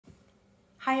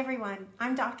Hi everyone,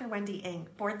 I'm Dr. Wendy Ng,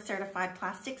 board certified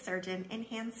plastic surgeon and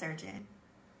hand surgeon.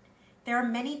 There are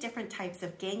many different types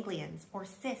of ganglions or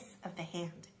cysts of the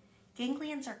hand.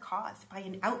 Ganglions are caused by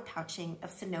an outpouching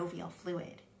of synovial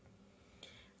fluid.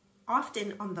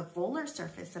 Often on the volar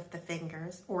surface of the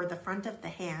fingers or the front of the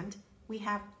hand, we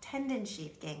have tendon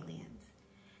sheath ganglions.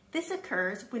 This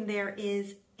occurs when there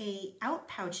is an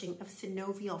outpouching of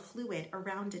synovial fluid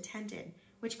around a tendon,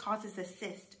 which causes a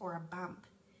cyst or a bump.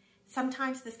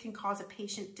 Sometimes this can cause a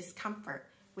patient discomfort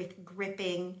with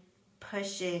gripping,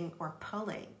 pushing, or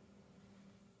pulling.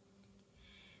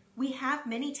 We have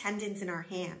many tendons in our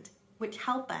hand, which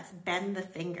help us bend the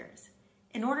fingers.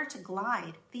 In order to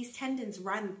glide, these tendons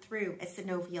run through a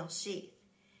synovial sheath.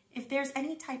 If there's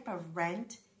any type of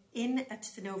rent in a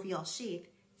synovial sheath,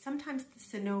 sometimes the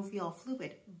synovial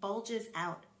fluid bulges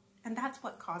out, and that's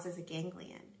what causes a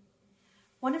ganglion.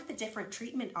 One of the different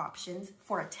treatment options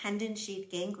for a tendon sheath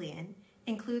ganglion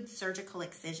includes surgical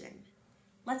excision.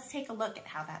 Let's take a look at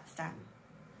how that's done.